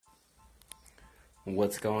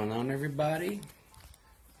What's going on, everybody?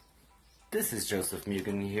 This is Joseph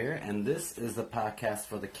Mugen here, and this is the podcast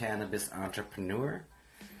for the cannabis entrepreneur.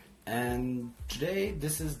 And today,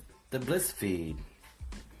 this is the Bliss Feed.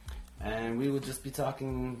 And we will just be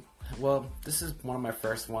talking, well, this is one of my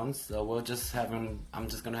first ones, so I'm just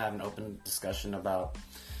going to have an open discussion about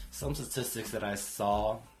some statistics that I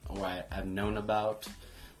saw or I've known about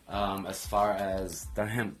as far as the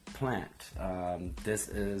hemp plant. This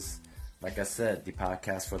is, like I said, the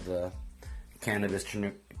podcast for the cannabis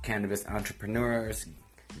entrepreneurs,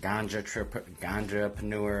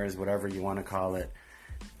 ganjapreneurs, whatever you want to call it,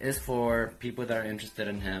 is for people that are interested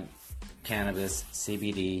in hemp, cannabis,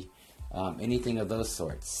 CBD, anything of those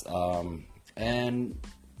sorts, and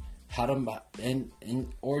how to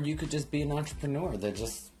or you could just be an entrepreneur that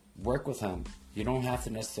just work with hemp. You don't have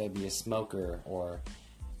to necessarily be a smoker or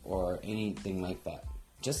anything like that.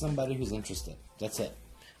 Just somebody who's interested. That's it.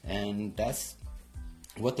 And that's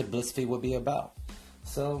what the Bliss Feed will be about.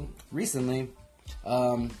 So recently,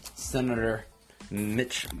 Senator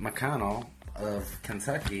Mitch McConnell of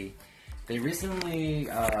Kentucky, they recently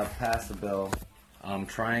passed a bill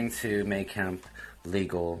trying to make hemp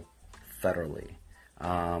legal federally,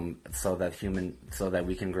 so that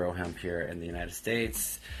we can grow hemp here in the United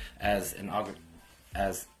States as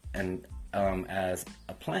a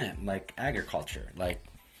plant, like agriculture, like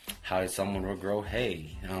how someone will grow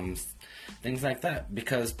hay, things like that,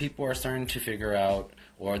 because people are starting to figure out,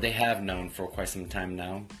 or they have known for quite some time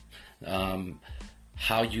now,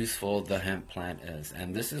 how useful the hemp plant is.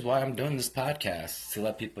 And this is why I'm doing this podcast, to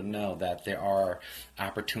let people know that there are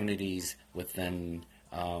opportunities within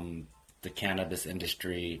the cannabis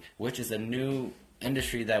industry, which is a new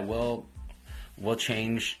industry that will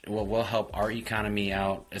help our economy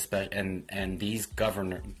out, especially, and these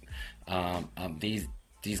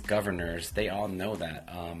governors, they all know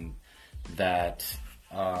that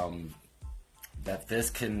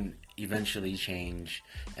this can eventually change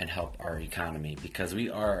and help our economy, because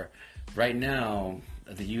we are right now,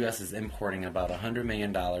 the U.S. is importing about $100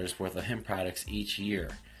 million worth of hemp products each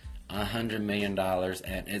year. $100 million,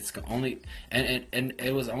 and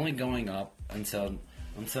it was only going up until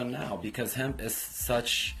now, because hemp is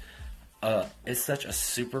such a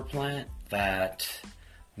super plant that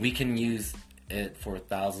we can use it for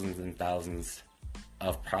thousands and thousands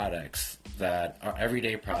of products that are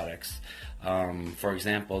everyday products. For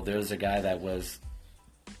example, there's a guy that was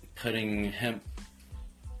putting hemp-based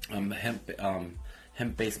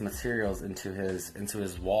materials into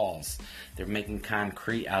his walls. They're making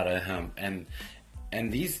concrete out of hemp, and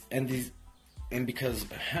because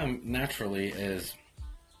hemp naturally is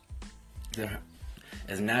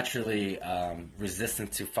naturally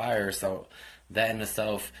resistant to fire, so that in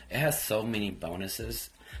itself, it has so many bonuses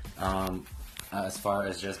as far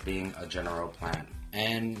as just being a general plant.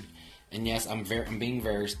 And yes, I'm being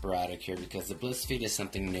very sporadic here, because the Bliss Feed is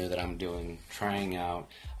something new that I'm doing, trying out,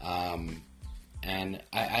 and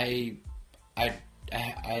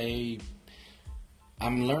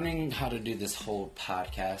I'm learning how to do this whole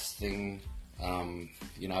podcast thing.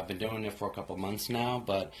 I've been doing it for a couple months now,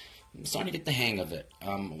 but I'm starting to get the hang of it.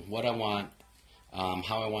 What I want,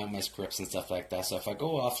 how I want my scripts and stuff like that. So if I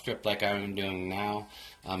go off script like I'm doing now,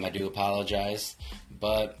 I do apologize.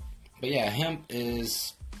 But yeah, hemp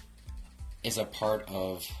is a part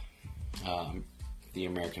of the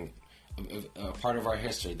American, part of our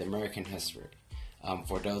history, the American history.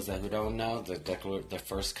 For those who don't know, the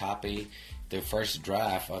first copy, the first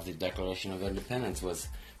draft of the Declaration of Independence was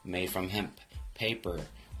made from hemp paper.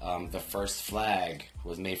 The first flag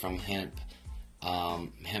was made from hemp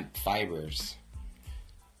fibers.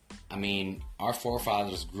 I mean, our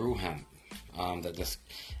forefathers grew hemp.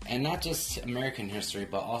 And not just American history,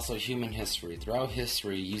 but also human history. Throughout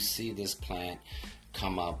history, you see this plant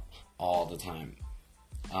come up all the time.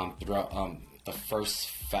 The first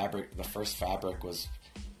fabric was,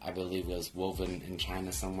 I believe, was woven in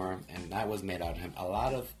China somewhere, and that was made out of hemp. A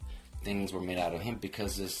lot of things were made out of hemp,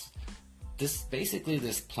 because this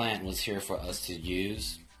plant was here for us to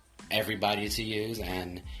use, everybody to use,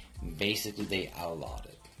 and basically they outlawed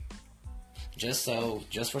it. Just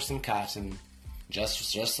for some cotton,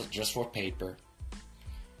 just for paper.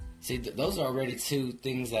 See, those are already two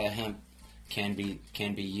things that hemp can be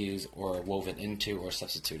used or woven into or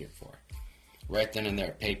substituted for. Right then and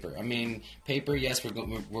there, paper. I mean, paper. Yes,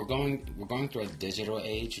 we're going through a digital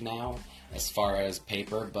age now as far as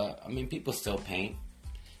paper, but I mean, people still paint.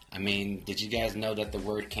 I mean, did you guys know that the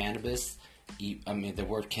word cannabis? The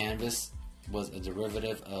word canvas was a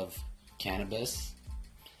derivative of cannabis.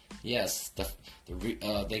 Yes,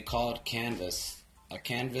 they called canvas a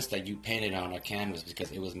canvas that you painted on a canvas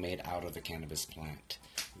because it was made out of the cannabis plant.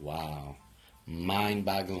 Wow.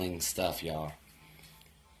 Mind-boggling stuff, y'all.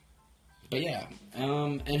 But yeah,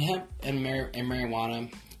 and hemp and marijuana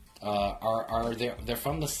they're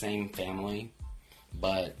from the same family,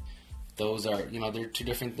 but those are, they're two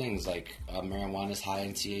different things. Like marijuana is high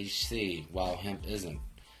in THC, while hemp isn't.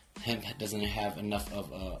 Hemp doesn't have enough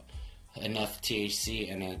THC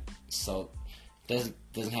in it, so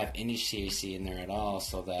doesn't have any THC in there at all,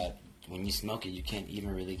 so that when you smoke it, you can't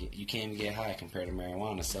even get high compared to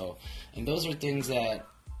marijuana. So, and those are things that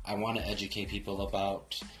I want to educate people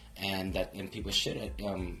about, and people should.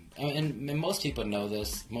 And most people know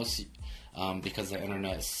this, because the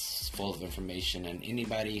internet is full of information, and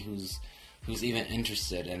anybody who's even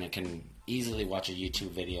interested in it can easily watch a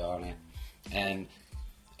YouTube video on it, and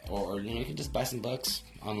or you can just buy some books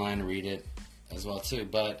online and read it as well too.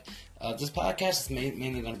 But this podcast is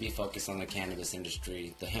mainly going to be focused on the cannabis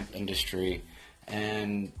industry, the hemp industry,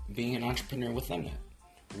 and being an entrepreneur within it.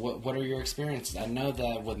 What are your experiences? I know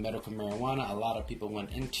that with medical marijuana, a lot of people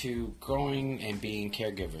went into growing and being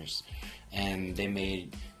caregivers, and they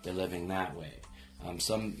made their living that way.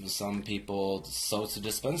 Some people sold to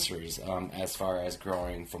dispensaries as far as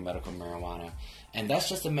growing for medical marijuana, and that's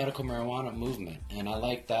just the medical marijuana movement. And I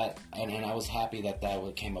like that, and I was happy that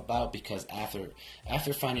came about, because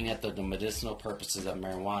after finding out the medicinal purposes of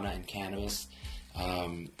marijuana and cannabis,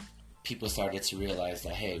 people started to realize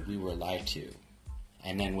that, hey, we were lied to.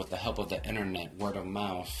 And then with the help of the internet, word of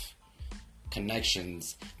mouth,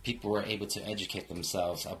 connections, people were able to educate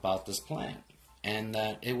themselves about this plant. And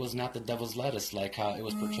that it was not the devil's lettuce like how it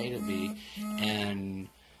was portrayed to be, and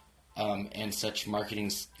such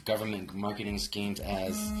government marketing schemes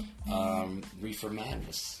as reefer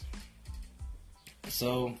madness.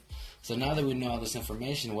 So now that we know all this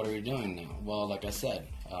information, what are we doing now? Well, like I said,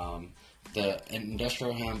 the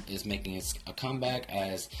industrial hemp is making a comeback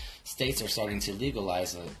as states are starting to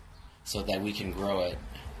legalize it, so that we can grow it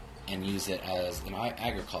and use it as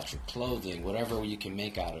agriculture, clothing, whatever you can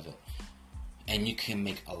make out of it. And you can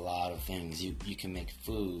make a lot of things. You can make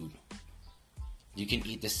food. You can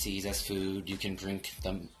eat the seeds as food. You can drink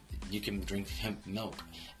them. You can drink hemp milk,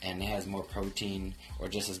 and it has more protein, or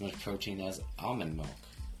just as much protein as almond milk.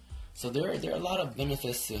 So there are a lot of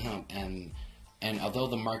benefits to hemp, and although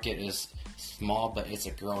the market is small, but it's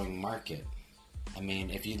a growing market. I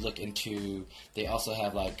mean, if you look into, they also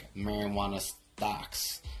have like marijuana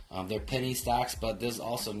stocks. They're penny stocks, but there's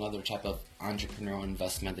also another type of entrepreneurial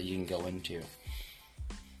investment that you can go into.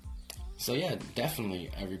 So yeah,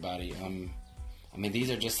 definitely, everybody. I mean,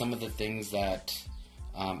 these are just some of the things that,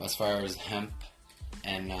 as far as hemp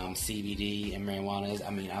and CBD and marijuana is.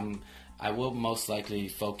 I mean, I will most likely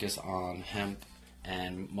focus on hemp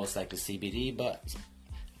and most likely CBD, but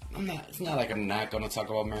it's not like I'm not going to talk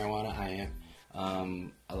about marijuana. I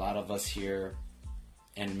am. A lot of us here.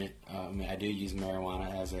 And I do use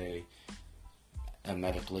marijuana as a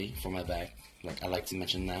medically for my back. Like, I like to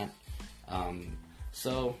mention that.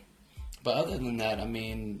 But other than that, I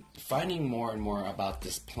mean, finding more and more about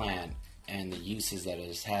this plant and the uses that it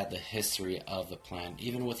has had, the history of the plant,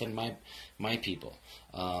 even within my people.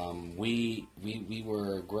 We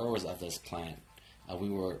were growers of this plant. We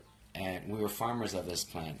were farmers of this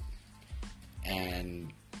plant,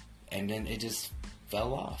 and then it just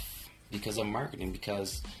fell off. Because of marketing,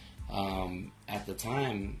 because at the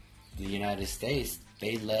time, the United States,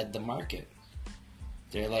 they led the market.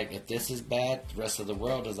 They're like, if this is bad, the rest of the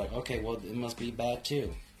world is like, okay, well, it must be bad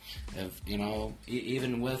too. If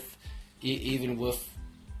even with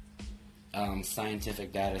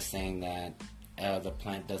scientific data saying that the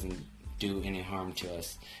plant doesn't do any harm to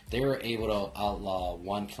us, they were able to outlaw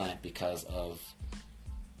one plant because of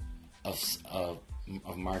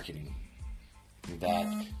marketing.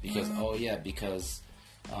 Because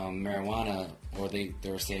marijuana, or they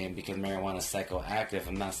were saying because marijuana is psychoactive.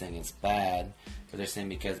 I'm not saying it's bad, but they're saying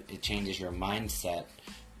because it changes your mindset,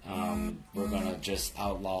 we're gonna just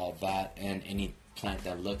outlaw that and any plant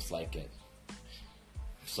that looks like it.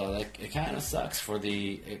 So it kind of sucks but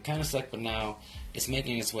now it's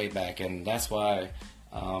making its way back, and that's why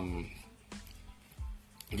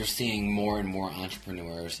you're seeing more and more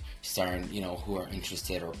entrepreneurs starting, who are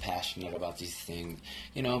interested or passionate about these things,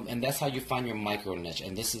 and that's how you find your micro niche.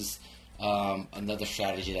 And this is another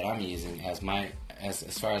strategy that I'm using as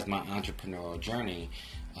far as my entrepreneurial journey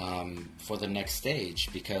for the next stage,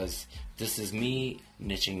 because this is me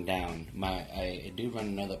niching down. I do run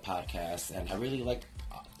another podcast, and I really like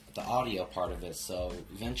the audio part of it. So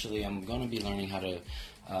eventually, I'm going to be learning how to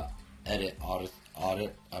edit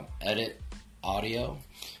audio,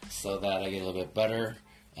 so that I get a little bit better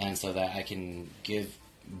and so that I can give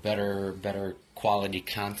better quality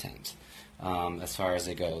content as far as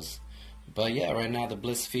it goes. But yeah, right now the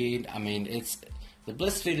Bliss feed, I mean, the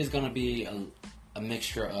Bliss feed is going to be a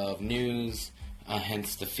mixture of news,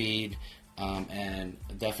 hence the feed, and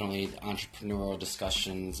definitely entrepreneurial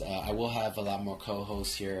discussions. I will have a lot more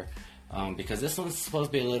co-hosts here because this one's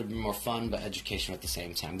supposed to be a little bit more fun but educational at the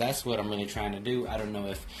same time. That's what I'm really trying to do. I don't know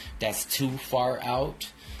if that's too far out,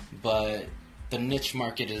 but the niche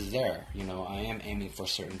market is there. You know, I am aiming for a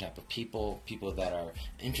certain type of people that are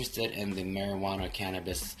interested in the marijuana,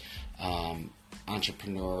 cannabis,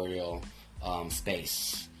 entrepreneurial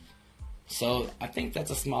space. So I think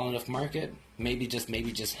that's a small enough market. Maybe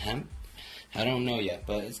just hemp. I don't know yet,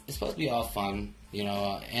 but it's supposed to be all fun, you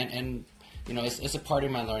know. And you know, it's a part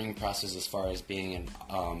of my learning process as far as being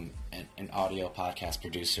an audio podcast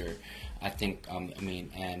producer. I think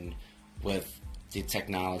and with the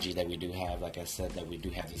technology that we do have, like I said, that we do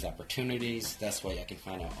have these opportunities. That's why I can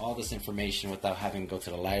find out all this information without having to go to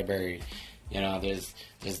the library. You know,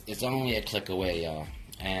 it's only a click away, y'all.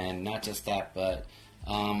 And not just that, but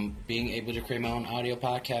being able to create my own audio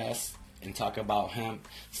podcast and talk about hemp,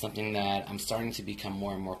 something that I'm starting to become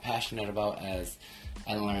more and more passionate about as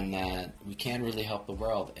I learned that we can really help the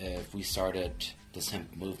world if we started this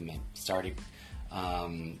hemp movement, started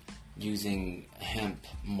using hemp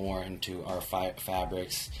more into our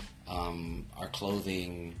fabrics, our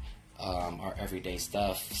clothing, our everyday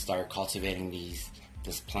stuff, start cultivating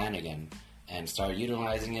this plant again and start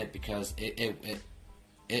utilizing it because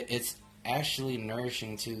it's actually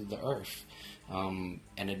nourishing to the earth, and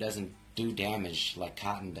it doesn't do damage like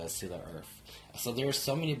cotton does to the earth. So there are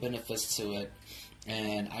so many benefits to it,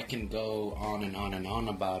 and I can go on and on and on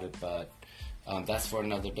about it, but that's for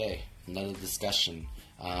another day, another discussion.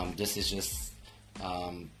 This is just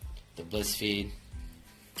the Bliss Feed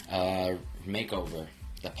makeover,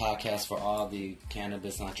 the podcast for all the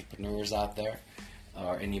cannabis entrepreneurs out there,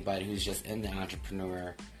 or anybody who's just in the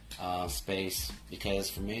entrepreneur space. Because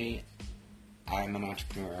for me, I'm an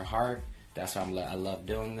entrepreneur at heart. That's why I love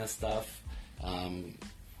doing this stuff.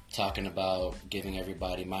 Talking about giving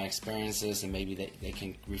everybody my experiences, and maybe they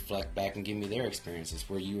can reflect back and give me their experiences.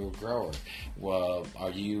 Were you a grower? Well,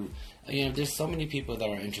 are you? You know, there's so many people that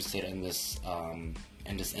are interested in this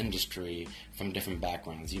industry from different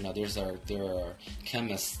backgrounds. You know, there are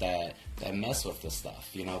chemists that mess with this stuff.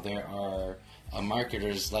 You know, there are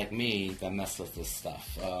marketers like me that mess with this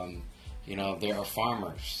stuff. You know, there are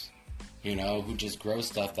farmers, you know, who just grow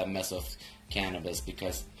stuff that mess with cannabis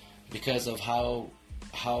because of how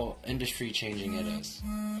industry changing it is.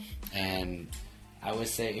 And I would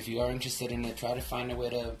say if you are interested in it, try to find a way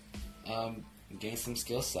to gain some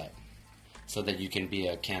skill set so that you can be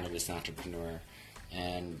a cannabis entrepreneur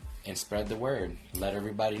and spread the word. Let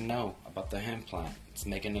everybody know about the hemp plant. It's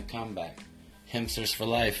making a comeback. Hempsters for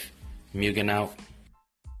life. Mugen out.